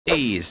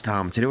Hey, it's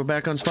Tom. Today we're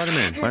back on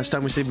Spider-Man. Last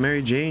time we saved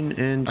Mary Jane,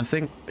 and I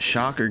think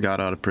Shocker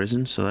got out of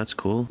prison, so that's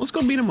cool. Let's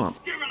go beat him up.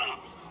 Give it up.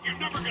 You're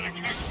never gonna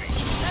catch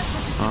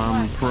me.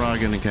 I'm probably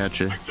gonna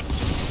catch you.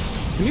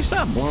 Can you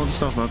stop blowing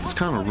stuff up? It's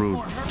kind of rude.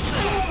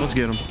 Let's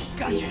get him.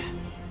 Gotcha.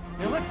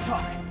 Now let's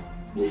talk.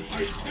 I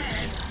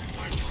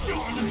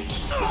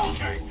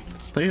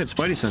thought you had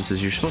Spidey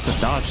senses. You're supposed to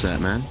dodge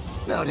that, man.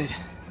 Noted.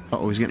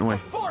 Uh-oh, he's getting away.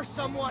 For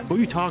someone. Who are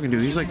you talking to?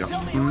 He's like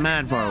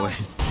mad far away.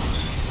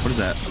 What is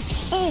that?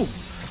 Oh!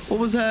 What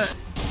was that?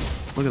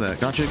 Look at that.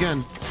 Gotcha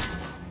again.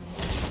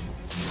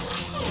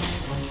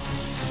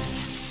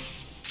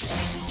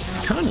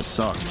 Kinda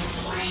sucked.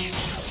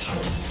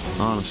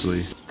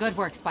 Honestly. Good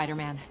work,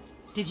 Spider-Man.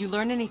 Did you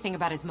learn anything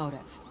about his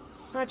motive?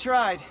 I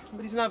tried,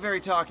 but he's not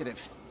very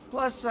talkative.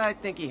 Plus, I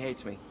think he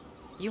hates me.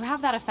 You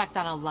have that effect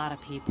on a lot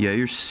of people. Yeah,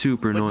 you're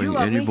super But you annoying,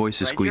 love and your me,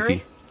 voice is right, squeaky.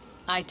 Yuri?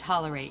 I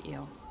tolerate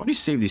you. Why do you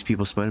save these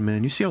people,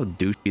 Spider-Man? You see how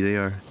douchey they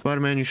are?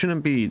 Spider-Man, you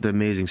shouldn't be the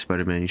amazing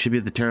Spider-Man. You should be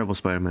the terrible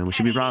Spider-Man. We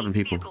should be robbing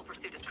people.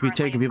 We should be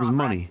taking people's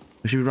money.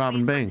 We should be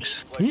robbing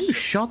banks. Can you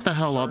shut the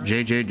hell up,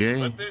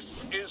 JJJ?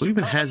 Who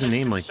even has a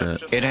name like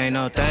that? It ain't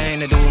no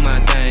thing to do my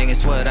thing,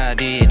 it's what I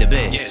did the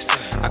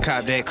best. I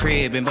copped that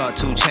crib and bought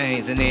 2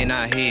 chains and then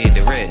I hid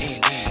the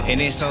rest.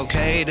 And it's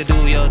okay to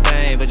do your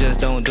thing, but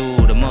just don't do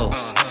the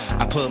most.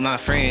 I put my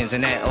friends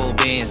in that old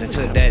Benz and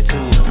took that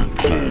too.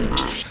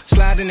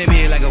 Sliding in the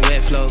bed like a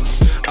wet flow,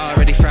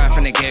 already fried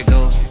from the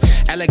get-go.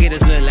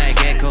 Alligators look like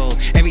echo,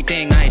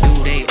 everything I do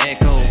they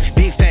echo.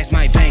 Big facts,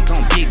 my bank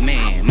on big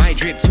man, my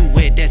drip too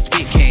wet, that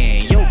spit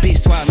can. Yo bitch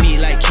swap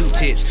me like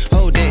Q-tips,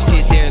 hold that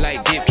shit there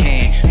like dip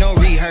can. No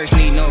rehearse,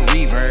 need no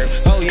reverb,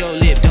 hold your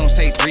lip, don't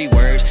say 3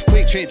 words.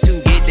 Quick trip to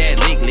get that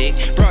lick,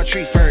 broad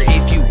tree fur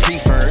if you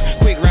prefer.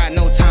 Quick ride,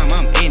 no time,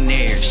 I'm in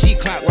there. She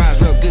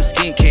clockwise, real good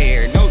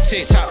skincare. No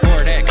TikTok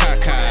for that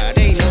caca,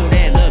 they know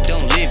that love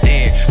don't live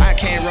there. I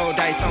can't roll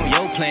dice on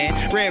your plan,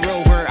 Red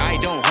Rover, I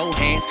don't hold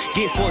hands.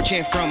 Get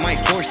fortune from my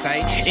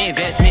foresight,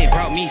 investment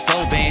brought me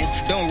 4 bands.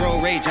 Don't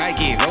roll rage, I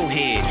get roll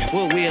head.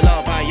 We'll wheel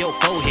off by your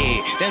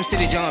forehead. Them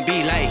city John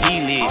be like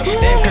he live,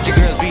 them country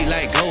girls be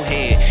like go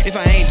ahead. If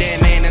I ain't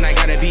that man, then I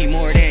gotta be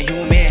more than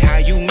human. How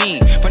you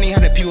mean? Funny how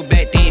the people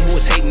back then who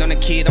was hating on the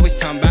kid always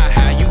talking about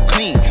how you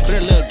clean. Put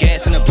a little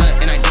gas in the blunt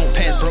and I don't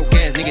pass broke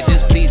ass nigga,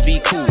 just please be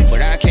cool.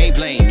 But I can't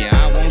blame ya,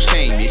 I won't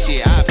shame you.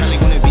 Shit, I probably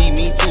wanna be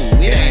me too.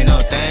 It ain't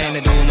no thing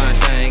to do my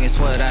thing, it's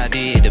what I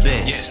did the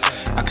best.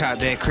 I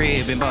copped that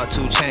crib and bought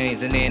 2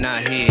 chains and then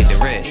I hid the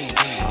rest.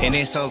 And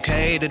it's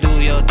okay to do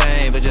your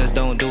thing, but just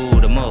don't do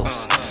the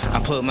most. I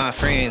put my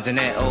friends in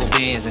that old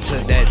Benz and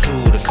took that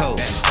to the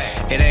coast.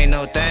 It ain't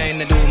no thing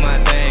to do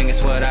my thing,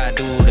 it's what I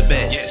do the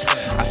best.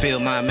 I fill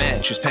my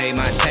mattress, pay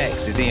my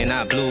taxes, then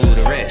I blew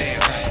the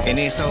rest. And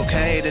it's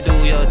okay to do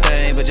your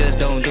thing, but just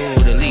don't do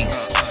the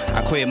least.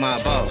 I quit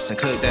my boss and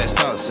cooked that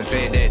sauce and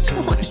fed that to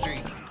the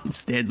street.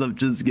 Stands up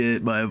just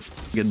get by a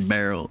fucking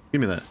barrel.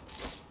 Give me that.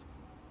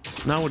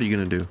 Now what are you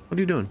gonna do? What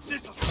are you doing?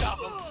 This'll stop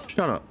him.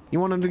 Shut up. You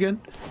want it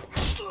again?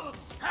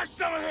 Have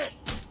some of this.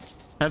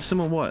 Have some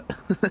of what?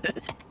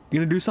 You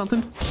gonna do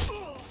something?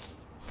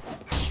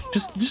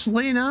 Just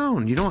lay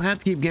down. You don't have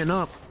to keep getting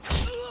up.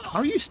 How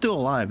are you still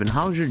alive? And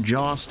how's your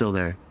jaw still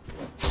there?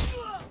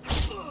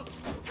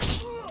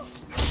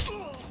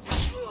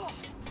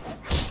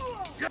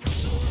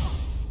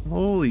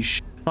 Holy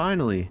sh!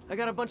 Finally. I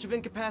got a bunch of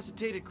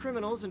incapacitated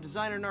criminals and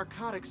designer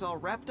narcotics all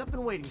wrapped up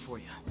and waiting for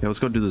you. Yeah, let's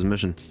go do this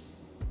mission.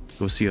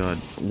 Go see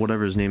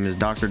whatever his name is,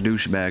 Dr.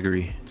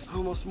 Douchebaggery.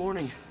 Almost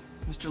morning.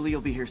 Mr. Lee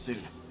will be here soon.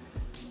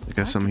 I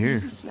got some here.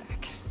 Use a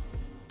snack.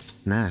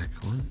 Snack?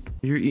 What?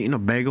 You're eating a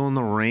bagel in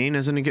the rain?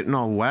 Isn't it getting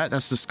all wet?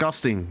 That's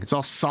disgusting. It's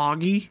all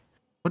soggy.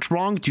 What's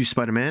wrong with you,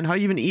 Spider-Man? How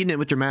you even eating it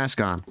with your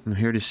mask on? I'm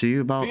here to see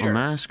you about Peter. a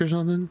mask or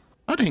something.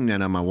 I'd hang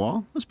that on my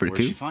wall. That's pretty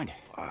Where'd cool. she find it?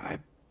 I'm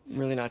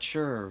really not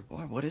sure.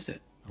 What is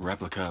it? A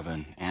replica of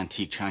an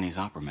antique Chinese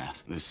opera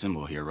mask. This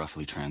symbol here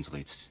roughly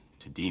translates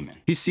to demon.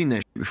 He's seen that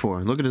shit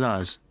before. Look at his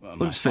eyes. Well, Look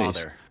my at his face.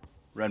 father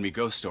read me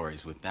ghost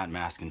stories with that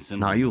mask and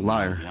symbol. Nah, you when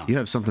I was liar. young. You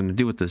have something to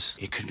do with this.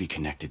 It could be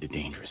connected to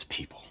dangerous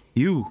people.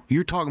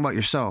 You're talking about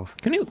yourself.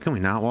 Can we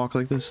not walk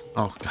like this?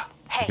 Oh, God.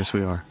 I guess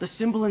we are. The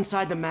symbol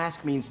inside the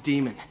mask means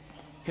demon.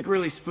 It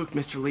really spooked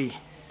Mr. Lee.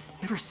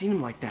 Never seen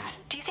him like that.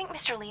 Do you think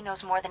Mr. Lee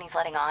knows more than he's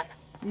letting on?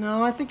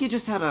 No, I think he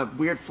just had a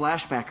weird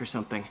flashback or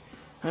something.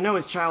 I know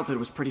his childhood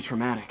was pretty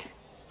traumatic.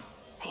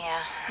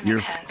 Yeah, You're a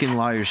makes sense. fucking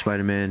liar,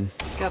 Spider-Man.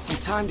 Got some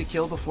time to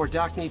kill before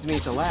Doc needs me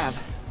at the lab.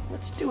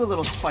 Let's do a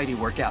little Spidey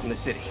work out in the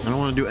city. I don't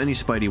want to do any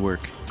Spidey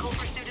work. Full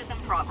pursuit is in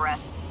progress.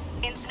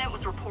 Incident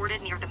was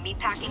reported near the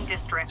meatpacking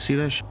district. See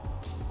that sh?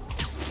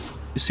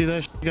 You see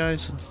that sh,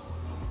 guys?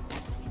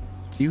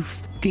 You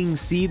fucking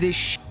see this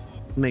sh?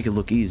 Make it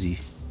look easy.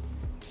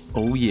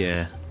 Oh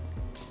yeah.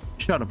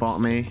 Shut up,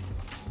 Aunt May.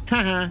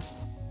 Haha.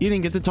 You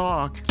didn't get to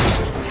talk.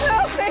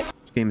 This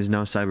game is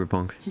now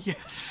Cyberpunk.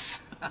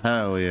 Yes.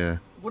 Hell yeah.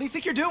 What do you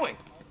think you're doing?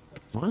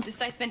 What? This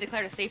site's been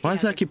declared a safety Why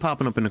does that hazard. keep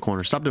popping up in the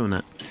corner? Stop doing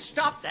that.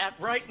 Stop that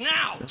right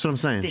now! That's what I'm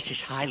saying. This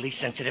is highly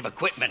sensitive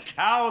equipment.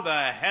 How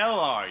the hell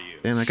are you?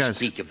 Damn, that guy's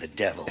Speak of the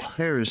devil.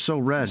 hair is so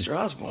red. Mr.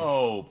 Osborn.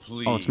 Oh,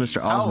 please. Oh, it's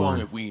Mr. How long Osborn.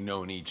 have we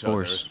known each Of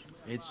course. other?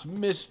 It's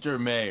Mr.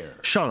 Mayor.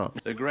 Shut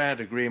up. The grant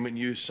agreement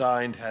you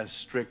signed has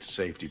strict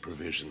safety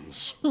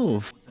provisions. Oh,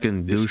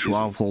 fucking douche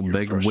waffle your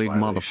big first wig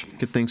violation.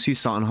 motherfucker thinks he's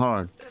something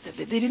hard.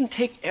 They didn't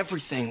take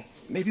everything.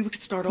 Maybe we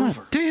could start God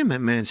over. damn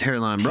that man's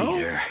hairline, bro.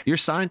 Peter. You're a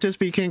scientist,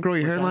 but you can't grow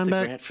your Without hairline the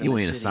back? grant from You the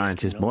ain't a city,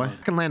 scientist, I can boy. no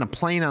I can land a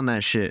plane on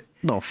that shit.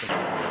 The f. Wish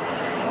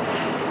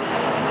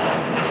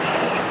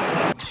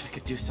I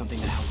could do something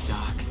to help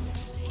Doc.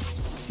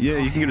 Yeah,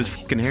 you can get his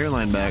fucking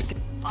hairline back.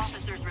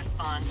 Officers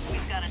respond.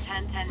 We've got a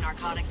 10-10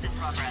 narcotics in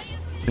progress.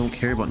 Don't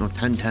care about no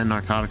 10-10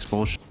 narcotics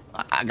bullshit.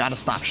 I gotta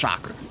stop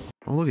Shocker.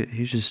 Oh, look at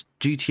he's just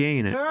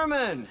GTAing it.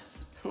 Herman!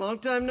 Long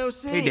time no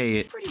see. Hey, day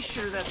it. Pretty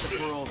sure that's a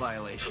parole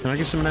violation. Can I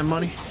get some of that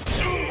money?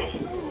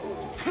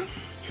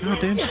 Oh,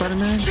 damn,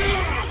 Spider-Man.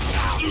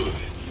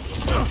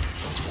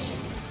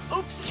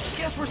 Oops!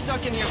 Guess we're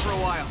stuck in here for a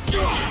while.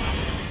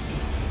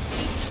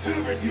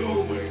 Have it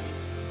your way.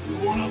 You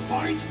wanna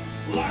fight?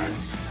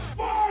 Let's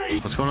fight!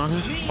 What's going on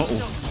here? Uh-oh.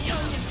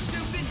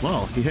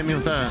 Well, he hit me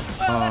with that.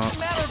 That's a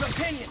matter of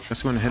opinion.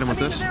 Guess I'm gonna hit him with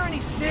Is this. there any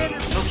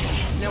standard?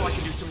 Okay, now I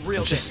can do some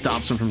real It just damage.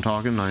 stops him from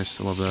talking. Nice,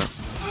 I love that.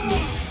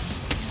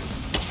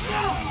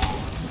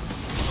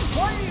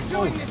 Why are you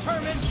doing this,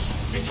 Herman?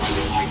 Because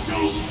if I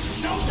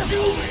don't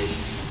kill me!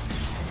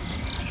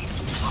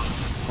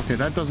 Okay,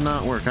 that does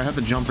not work. I have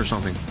to jump or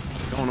something.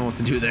 Don't know what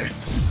to do there.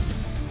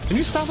 Can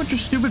you stop with your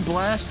stupid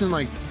blast and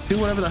like do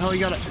whatever the hell you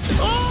gotta?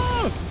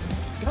 Oh!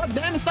 God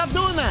damn it! Stop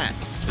doing that!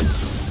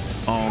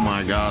 Oh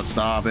my God!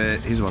 Stop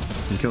it! He's about to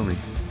fucking kill me.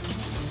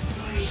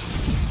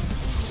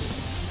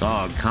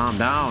 Dog, calm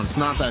down. It's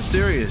not that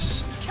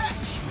serious.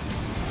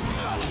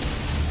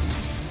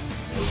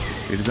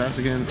 Beat his ass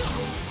again.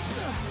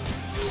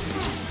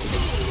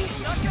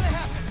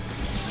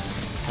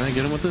 Can I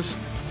get him with this?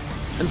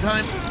 In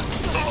time.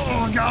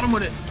 Oh, I got him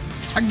with it.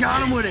 I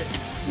got him with it.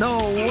 No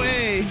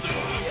way.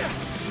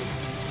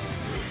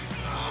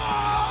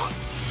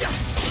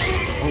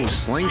 Oh,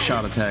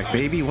 slingshot attack,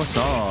 baby. What's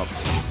up?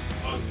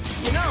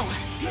 You know,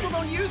 people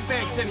don't use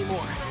banks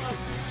anymore.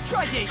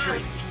 Try day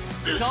trading.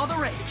 It's all the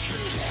rage.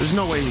 There's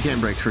no way he can't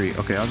break free.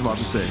 Okay, I was about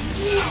to say.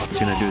 He's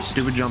gonna do a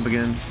stupid jump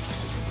again.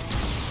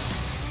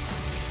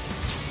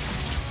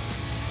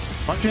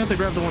 Why'd you have to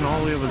grab the one all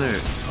the way over there?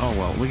 Oh,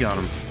 well, we got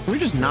him. Can we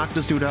just knock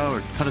this dude out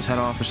or cut his head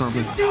off or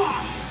something?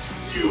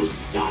 You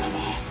son of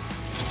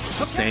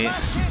a... Say it.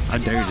 I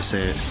dare you to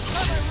say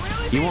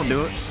it. You won't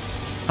do it.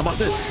 How about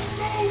this?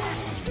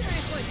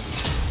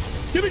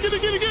 Get it, get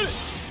it, get it, get it!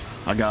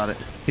 I got it.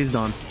 He's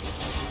done.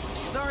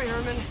 Sorry,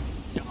 Herman.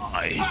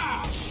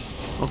 Die.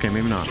 Okay,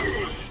 maybe not.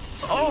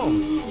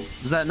 Oh!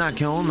 Does that not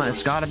kill him?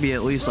 That's gotta be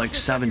at least like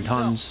 7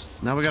 tons.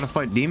 Now we gotta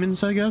fight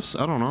demons, I guess?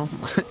 I don't know.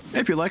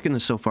 If you're liking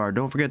this so far,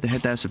 don't forget to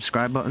hit that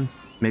subscribe button.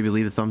 Maybe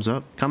leave a thumbs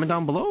up. Comment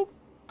down below?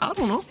 I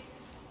don't know.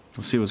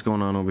 We'll see what's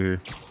going on over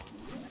here.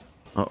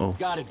 Uh-oh.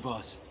 Got it,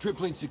 boss.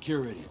 Tripling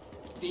security.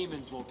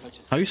 Demons won't touch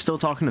us. How are you still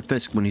talking to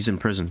Fisk when he's in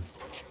prison?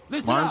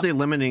 Listen Why aren't up. they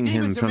limiting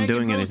him Demons are from making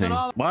doing moves anything? on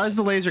all- Why is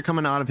the laser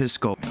coming out of his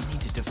scope? We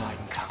need to divide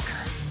and conquer. A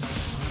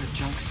lot of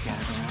junk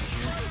scattered around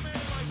here.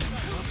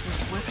 Well, this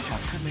whip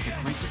shot could make a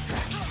great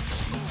distraction.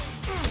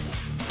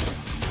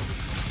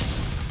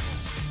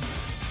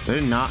 Did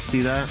they not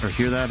see that or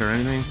hear that or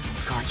anything?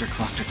 Guards are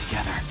clustered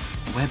together.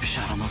 Web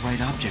shot on the right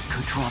object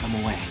could draw them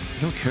away.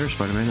 I don't care,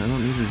 Spider-Man. I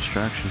don't need a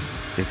distraction.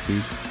 Dick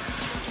dude.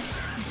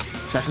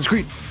 Assassin's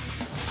Creed.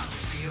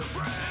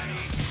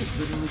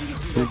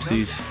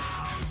 Oopsies.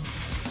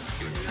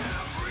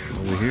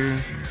 Over here.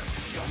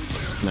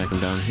 Smack him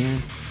down here.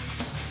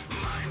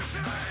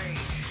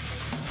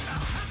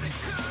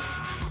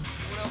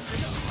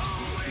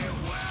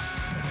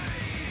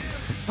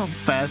 How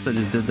fast I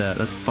just did that.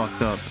 That's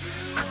fucked up.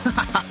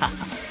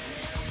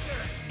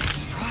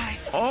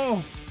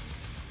 Oh!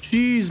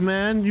 Jeez,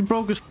 man. You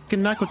broke his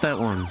fucking neck with that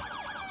one.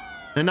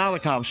 And now the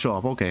cops show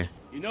up. Okay.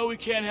 You know we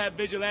can't have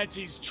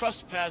vigilantes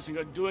trespassing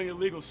or doing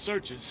illegal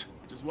searches,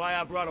 which is why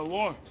I brought a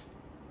warrant.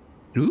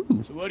 Ooh.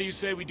 So what do you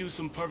say we do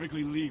some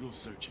perfectly legal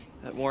searching?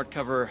 That warrant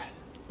cover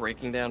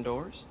breaking down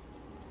doors?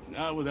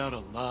 Not without a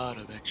lot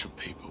of extra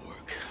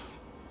paperwork.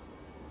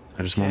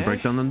 I just won't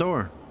break down the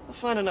door. I'll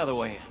find another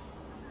way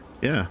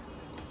in. Yeah.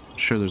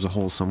 Sure, there's a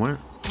hole somewhere.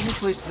 Any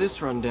place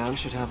this rundown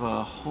should have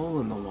a hole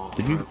in the wall.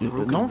 Did you?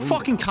 Don't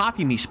fucking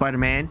copy me,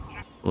 Spider-Man.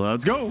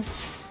 Let's go.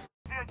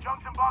 See a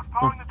junction box Oh,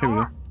 powering the here we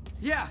go. door?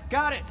 Yeah,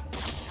 got it.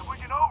 If we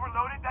can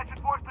overload it, that should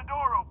force the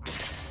door open.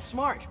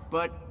 Smart,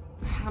 but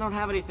I don't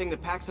have anything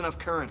that packs enough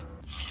current.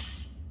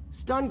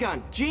 Stun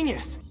gun,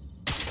 genius.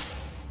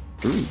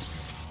 Ooh.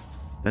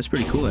 That's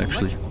pretty cool,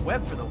 actually. Electric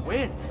web for the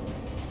win.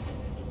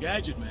 A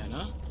gadget man,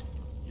 huh?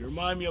 You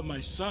remind me of my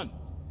son.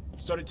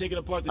 Started taking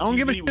apart the I don't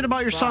give a TV shit when about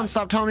he your was son. 5.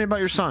 Stop telling me about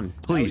your son,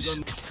 please.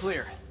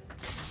 Clear.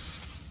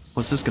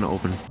 What's this gonna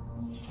open?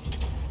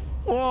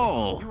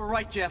 Whoa. You were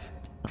right, Jeff.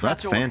 That's Trap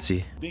door.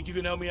 fancy. Think you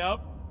can help me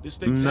out? This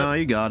thing's No,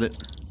 you got it.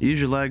 Use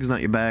your legs,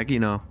 not your back, you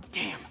know.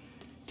 Damn.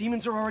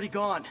 Demons are already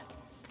gone.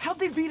 How'd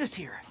they beat us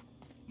here?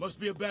 Must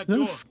be a back Is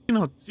door. that you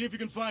know, See if you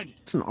can find it.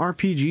 it's an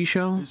RPG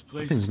show? This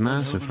place That thing's is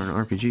massive for an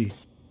RPG.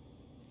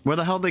 Where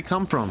the hell did they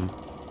come from?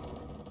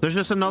 There's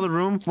just another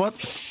room? What?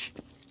 Shh.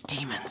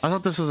 Demons. I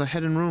thought this was a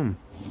hidden room.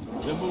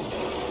 They're moving.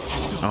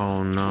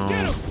 Oh no.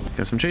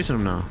 Guess I'm chasing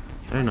him now.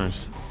 Very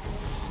nice.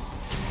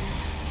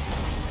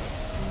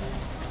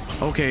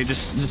 Okay,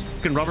 just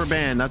fucking rubber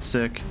band. That's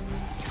sick.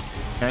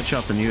 Catch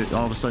up and you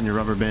all of a sudden you're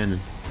rubber banding.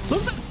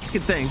 Look at that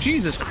fucking thing.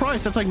 Jesus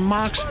Christ, that's like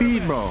Mach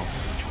speed, bro.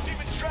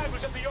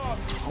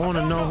 I want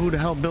to know who the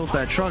hell built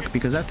that truck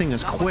because that thing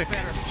is quick.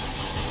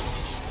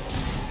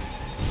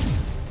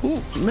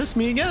 Ooh, missed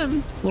me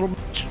again, little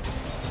bitch.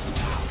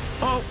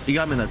 Oh, you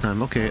got me that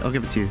time. Okay, I'll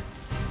give it to you.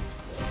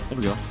 There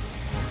we go.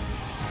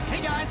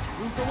 Hey guys,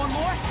 room for one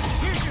more?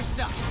 Here's your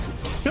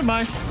stuff.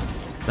 Goodbye.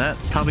 That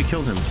probably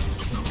killed him.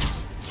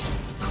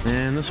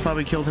 And this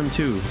probably killed him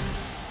too.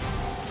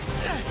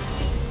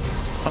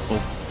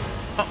 Uh-oh.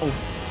 Uh-oh.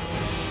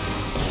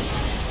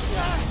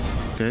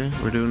 Okay,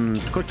 we're doing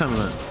quick time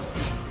event.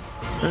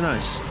 Very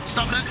nice.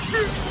 Stop that!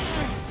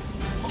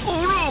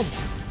 Oh no!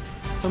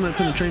 Oh,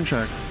 that's in a train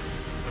track.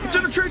 It's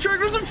in a train track!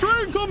 There's a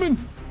train coming!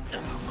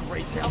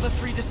 Great, now the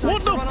three decide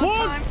What the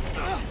fuck?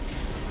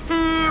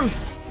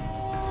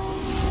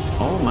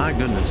 Oh my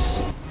goodness.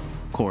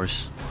 Of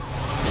course.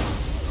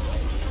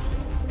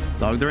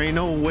 Dog, there ain't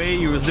no way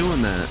you was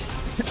doing that.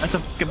 That's a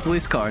fucking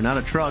police car, not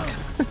a truck.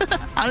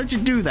 How did you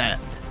do that?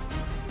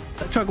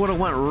 That truck would have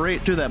went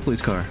right through that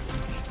police car.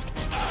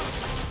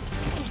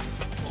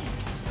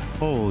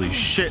 Holy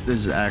shit, this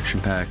is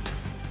action-packed.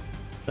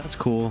 That's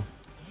cool.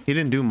 He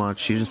didn't do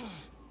much. He just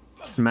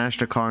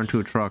smashed a car into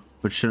a truck,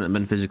 which shouldn't have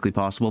been physically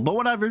possible, but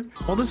whatever.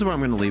 Well, this is where I'm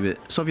going to leave it.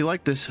 So if you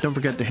like this, don't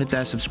forget to hit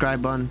that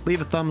subscribe button, leave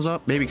a thumbs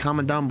up, maybe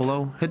comment down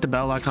below, hit the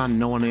bell icon to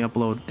know when I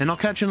upload, and I'll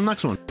catch you in the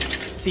next one.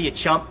 See you,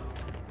 chump.